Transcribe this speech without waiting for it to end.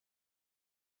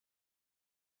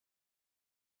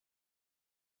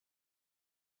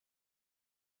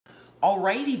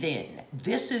Alrighty then,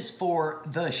 this is for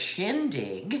the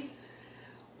shindig,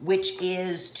 which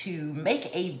is to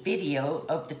make a video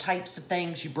of the types of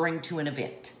things you bring to an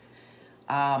event.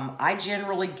 I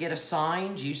generally get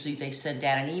assigned, usually they send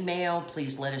out an email,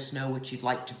 please let us know what you'd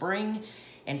like to bring.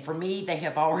 And for me, they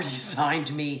have already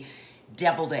assigned me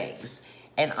deviled eggs.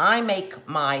 And I make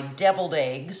my deviled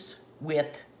eggs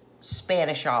with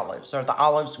Spanish olives, or the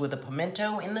olives with a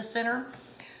pimento in the center.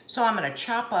 So I'm gonna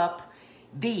chop up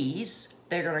these.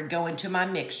 They're gonna go into my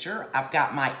mixture. I've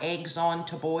got my eggs on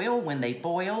to boil. When they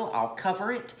boil, I'll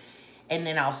cover it, and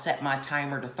then I'll set my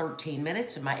timer to 13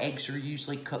 minutes, and my eggs are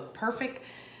usually cooked perfect.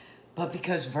 But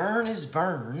because Vern is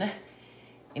Vern,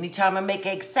 anytime I make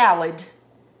egg salad,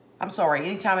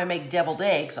 anytime I make deviled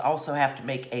eggs, I also have to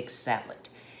make egg salad.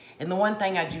 And the one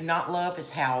thing I do not love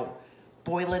is how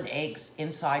boiling eggs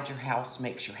inside your house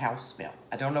makes your house smell.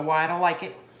 I don't know why I don't like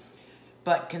it,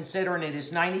 but considering it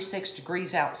is 96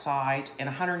 degrees outside and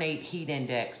 108 heat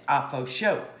index, I for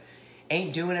sure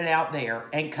ain't doing it out there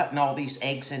and cutting all these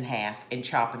eggs in half and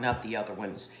chopping up the other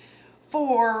ones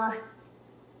for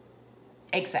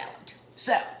egg salad.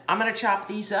 So I'm gonna chop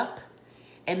these up,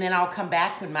 and then I'll come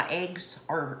back when my eggs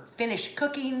are finished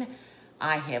cooking.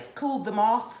 I have cooled them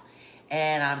off,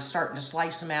 and I'm starting to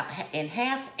slice them out in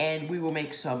half, and we will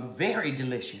make some very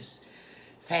delicious,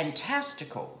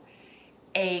 fantastical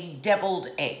deviled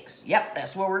eggs. Yep,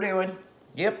 that's what we're doing.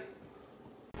 Yep.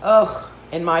 Oh,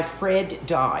 and my Fred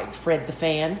died, Fred the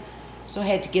fan, so I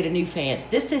had to get a new fan.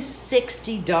 This is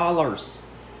 $60.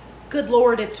 Good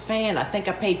Lord, it's a fan. I think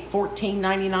I paid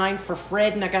 $14.99 for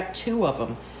Fred, and I got 2 of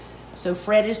them. So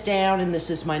Fred is down, and this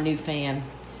is my new fan.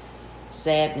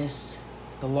 Sadness,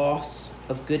 the loss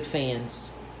of good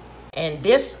fans. And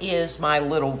this is my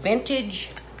little vintage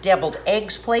deviled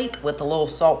eggs plate with a little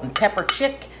salt and pepper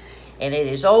chick. And it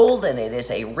is old, and it is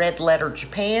a red letter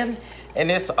Japan, and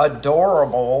it's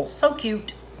adorable, so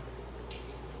cute.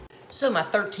 So my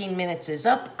 13 minutes is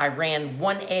up. I ran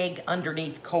 1 egg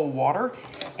underneath cold water,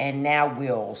 and now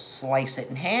we'll slice it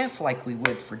in half like we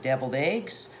would for deviled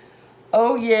eggs.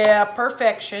 Oh yeah,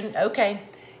 perfection. Okay,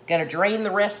 gonna drain the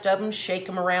rest of them, shake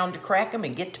them around to crack them,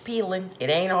 and get to peeling.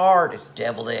 It ain't hard, it's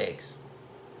deviled eggs.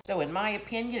 So in my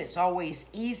opinion, it's always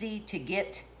easy to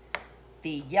get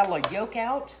the yellow yolk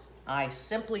out. I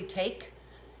simply take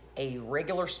a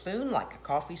regular spoon, like a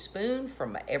coffee spoon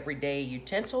from my everyday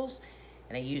utensils,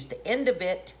 and I use the end of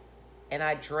it, and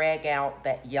I drag out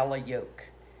that yellow yolk.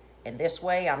 And this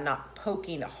way, I'm not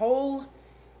poking a hole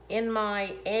in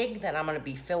my egg that I'm gonna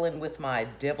be filling with my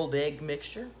deviled egg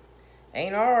mixture.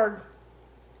 Ain't hard.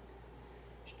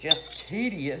 It's just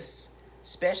tedious,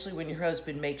 especially when your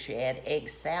husband makes you add egg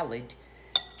salad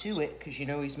to it, because you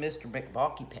know he's Mr.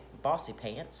 McBossy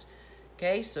Pants.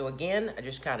 Okay, so again, I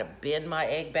just kind of bend my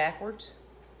egg backwards,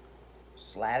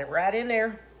 slide it right in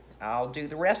there. I'll do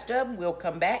the rest of them. We'll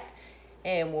come back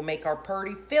and we'll make our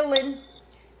purty filling.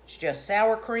 It's just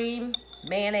sour cream,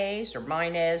 mayonnaise, or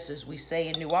mayonnaise as we say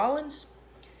in New Orleans.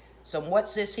 Some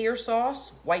what's this here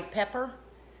sauce, white pepper,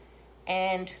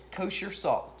 and kosher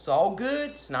salt. It's all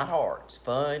good, it's not hard, it's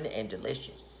fun and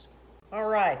delicious. All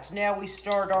right, now we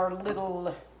start our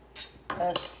little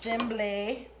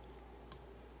assembly.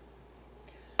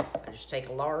 I just take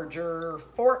a larger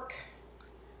fork,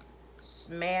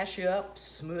 smash up,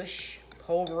 smush,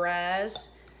 pulverize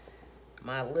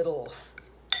my little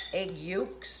egg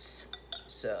yolks.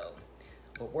 So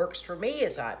what works for me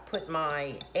is I put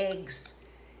my eggs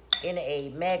in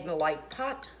a Magnalite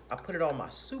pot. I put it on my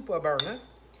super burner.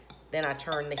 Then I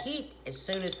turn the heat. As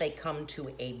soon as they come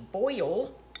to a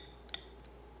boil,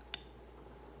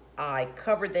 I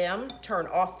cover them, turn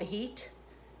off the heat,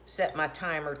 set my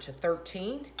timer to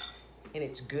 13, and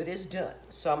it's good as done.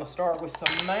 So I'm gonna start with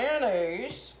some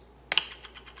mayonnaise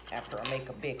after I make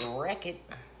a big racket.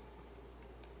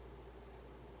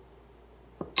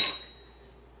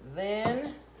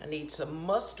 Then I need some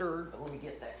mustard, but let me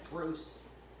get that gross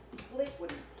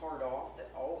liquid part off that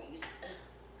always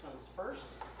comes first.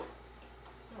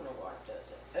 I don't know why it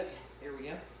does that. Okay, here we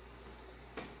go.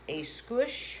 A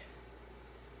squish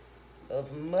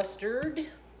of mustard.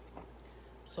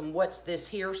 Some what's this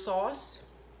here sauce.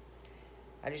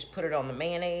 I just put it on the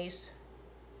mayonnaise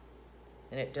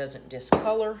and it doesn't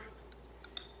discolor.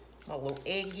 My little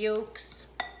egg yolks.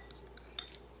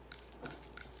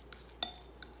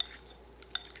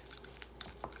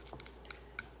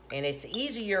 And it's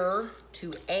easier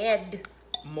to add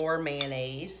more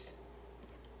mayonnaise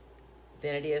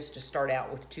than it is to start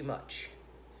out with too much.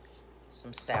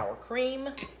 Some sour cream.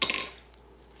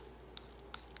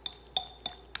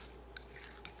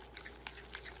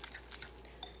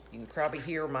 You can probably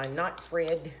hear my not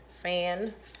Fred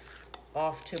fan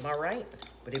off to my right,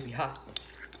 but it'd be hot.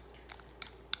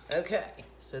 Okay,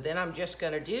 so then I'm just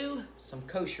gonna do some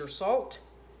kosher salt,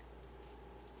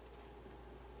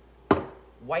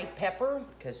 white pepper,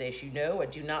 because as you know, I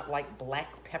do not like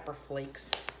black pepper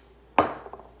flakes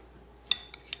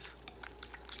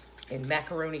in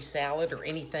macaroni salad or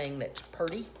anything that's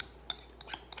purty.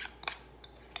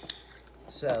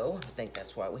 So I think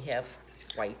that's why we have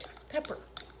white pepper.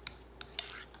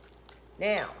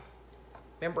 Now,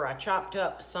 remember I chopped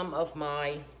up some of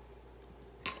my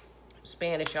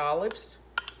Spanish olives.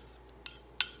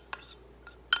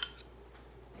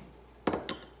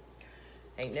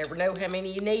 Ain't never know how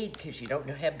many you need because you don't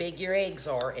know how big your eggs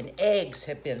are, and eggs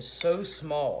have been so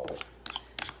small.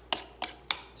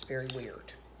 It's very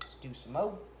weird. Let's do some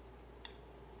more.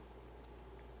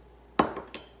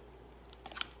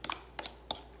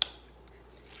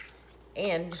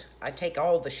 And I take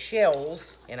all the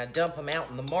shells and I dump them out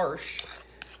in the marsh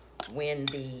when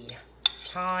the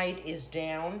tide is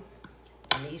down,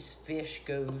 and these fish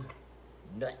go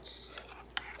nuts.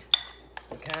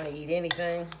 They kind of eat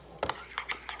anything.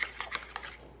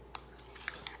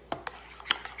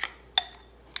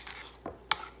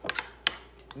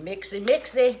 Mixy,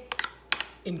 mixy.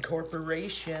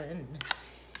 Incorporation.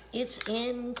 It's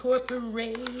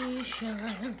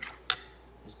incorporation.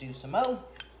 Let's do some more.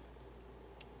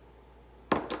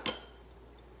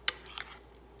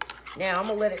 Now I'm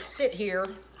gonna let it sit here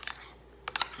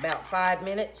about 5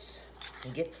 minutes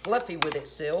and get fluffy with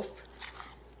itself,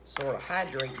 sort of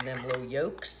hydrating them little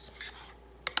yolks.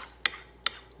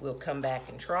 We'll come back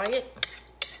and try it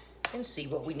and see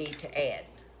what we need to add.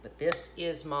 But this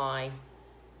is my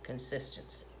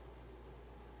consistency.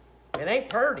 It ain't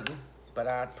pretty, but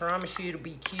I promise you it'll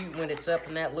be cute when it's up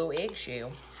in that little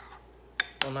eggshell.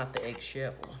 Well, not the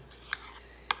eggshell.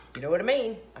 You know what I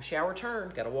mean? I shall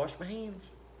return. Gotta wash my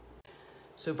hands.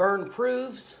 So Vern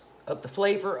approves of the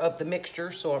flavor of the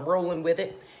mixture, so I'm rolling with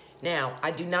it. Now,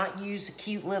 I do not use a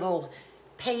cute little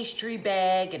pastry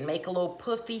bag and make a little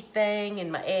puffy thing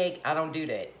in my egg. I don't do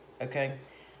that, okay?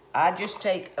 I just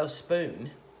take a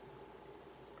spoon,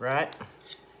 right?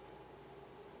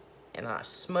 And I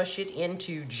smush it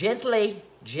into gently,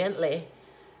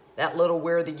 that little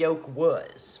where the yolk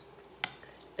was.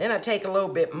 Then I take a little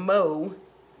bit more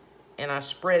and I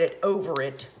spread it over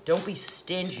it. Don't be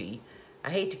stingy. I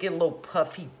hate to get a little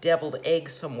puffy deviled egg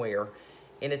somewhere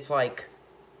and it's like,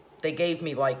 they gave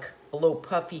me like a little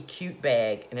puffy cute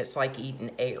bag and it's like eating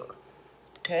air,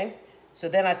 okay? So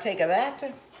then I take that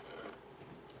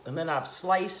and then I've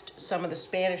sliced some of the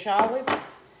Spanish olives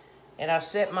and I've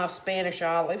set my Spanish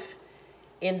olive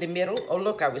in the middle. Oh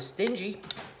look, I was stingy.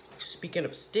 Speaking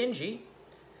of stingy,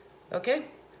 okay?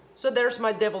 So there's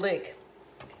my deviled egg.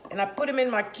 And I put them in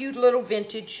my cute little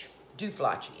vintage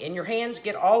douflachi. And your hands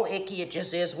get all icky, it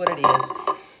just is what it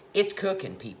is. It's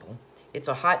cooking, people. It's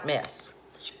a hot mess.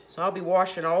 So I'll be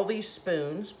washing all these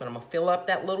spoons, but I'm gonna fill up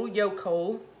that little yolk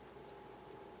hole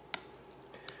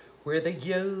where the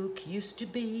yolk used to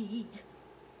be.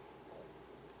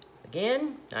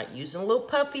 Again, not using a little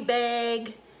puffy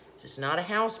bag. This is not a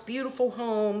house beautiful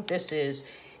home. This is,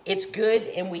 it's good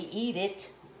and we eat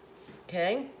it,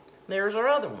 okay? There's our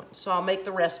other one. So I'll make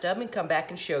the rest of them and come back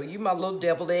and show you my little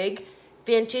deviled egg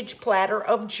vintage platter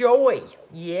of joy.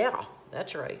 Yeah,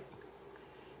 that's right.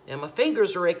 Now my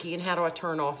fingers are icky, and how do I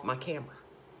turn off my camera?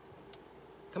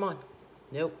 Come on.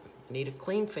 Nope, I need a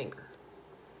clean finger.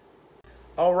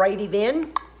 Alrighty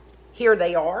then, here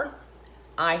they are.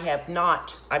 I'm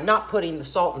not putting the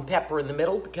salt and pepper in the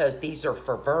middle because these are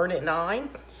for Vern and I.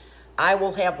 I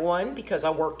will have one because I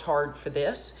worked hard for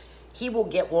this. He will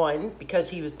get one because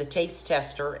he was the taste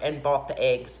tester and bought the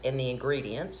eggs and the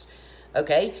ingredients,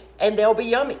 okay? And they'll be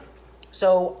yummy.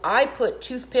 So I put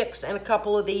toothpicks in a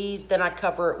couple of these, then I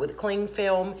cover it with cling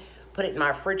film, put it in my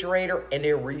refrigerator, and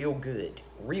they're real good,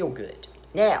 real good.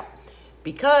 Now,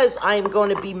 because I'm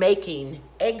going to be making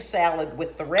egg salad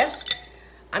with the rest,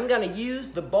 I'm going to use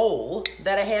the bowl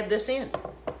that I had this in,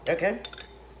 okay?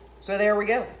 So there we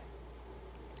go.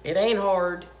 It ain't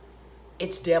hard.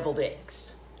 It's deviled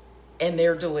eggs. And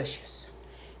they're delicious.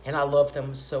 And I love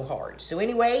them so hard. So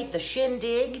anyway, the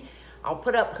shindig, I'll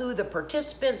put up who the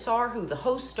participants are, who the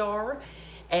hosts are,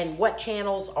 and what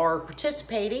channels are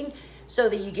participating so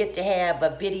that you get to have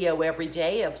a video every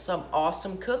day of some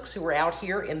awesome cooks who are out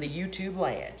here in the YouTube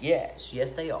land. Yes,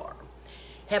 yes they are.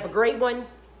 Have a great one.